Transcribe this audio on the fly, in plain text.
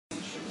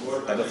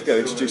And off you go,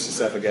 introduce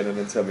yourself again and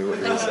then tell me what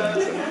you were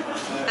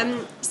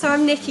saying. So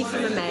I'm Nikki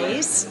from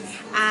Amaze,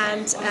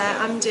 and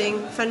I'm doing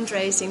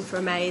fundraising for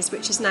Amaze,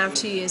 which is now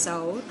 2 years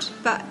old.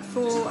 But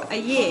for a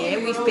year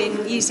we've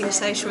been using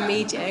social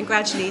media and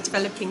gradually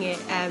developing it,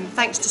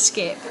 thanks to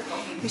Skip,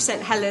 who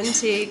sent Helen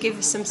to give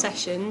us some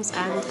sessions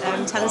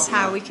and tell us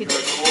how we could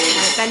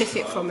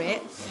benefit from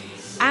it.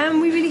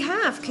 And we really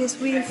have, because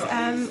we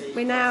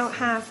now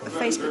have a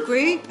Facebook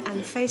group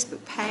and a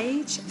Facebook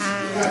page,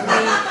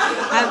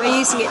 and we're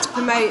using it to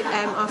promote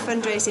our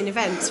fundraising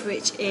events,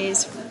 which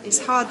is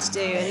hard to do,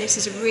 and this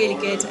is a really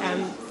good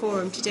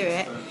forum to do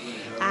it.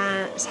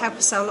 It's helped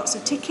us sell lots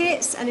of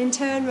tickets and in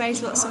turn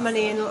raise lots of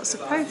money and lots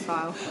of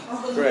profile.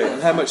 Great.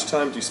 And how much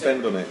time do you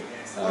spend on it?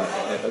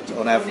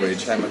 On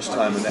average, how much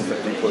time and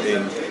effort do you put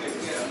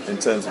in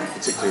terms of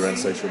particularly around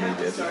social media,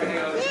 do you think?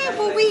 Yeah,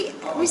 well,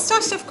 we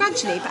started off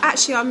gradually, but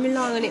actually I'm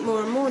relying on it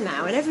more and more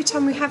now. And every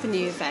time we have a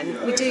new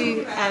event, we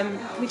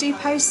do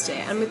post it,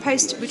 and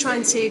we're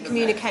trying to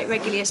communicate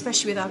regularly,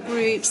 especially with our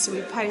groups. So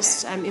we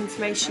post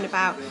information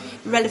about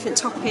relevant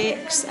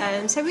topics,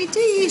 and so we do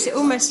use it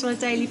almost on a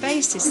daily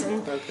basis.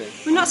 And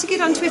we're not so good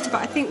on Twitter,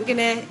 but I think we're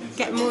going to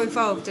get more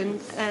involved, and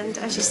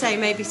as you say,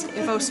 maybe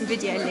involve some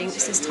video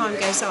links as time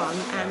goes on,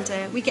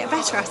 and we get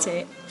better at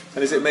it.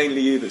 And is it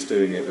mainly you that's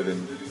doing it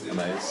within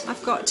Amaze?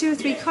 I've got 2 or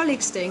 3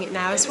 colleagues doing it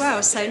now as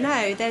well, so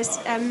no, there's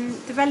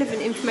the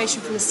relevant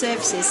information from the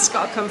services has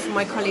got to come from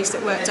my colleagues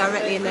that work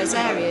directly in those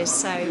areas,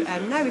 so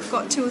no, we've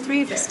got 2 or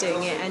 3 of us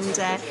doing it,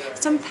 and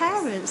some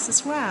parents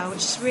as well,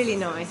 which is really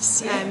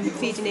nice,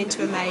 feeding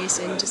into Amaze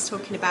and just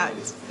talking about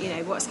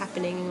what's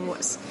happening and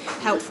what's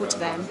helpful to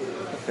them.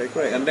 Okay,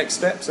 great. And next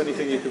steps,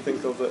 anything you can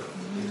think of that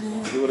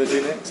you want to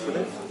do next with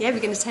it? Yeah,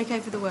 we're going to take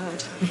over the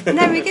world.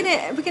 No, we're going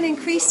to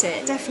increase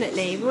it,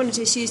 definitely. We want to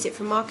just use it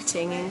for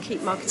marketing and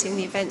keep marketing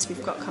the events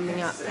we've got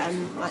coming up,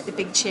 like the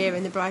Big Cheer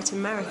and the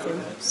Brighton Marathon.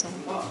 So.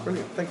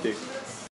 Brilliant, thank you.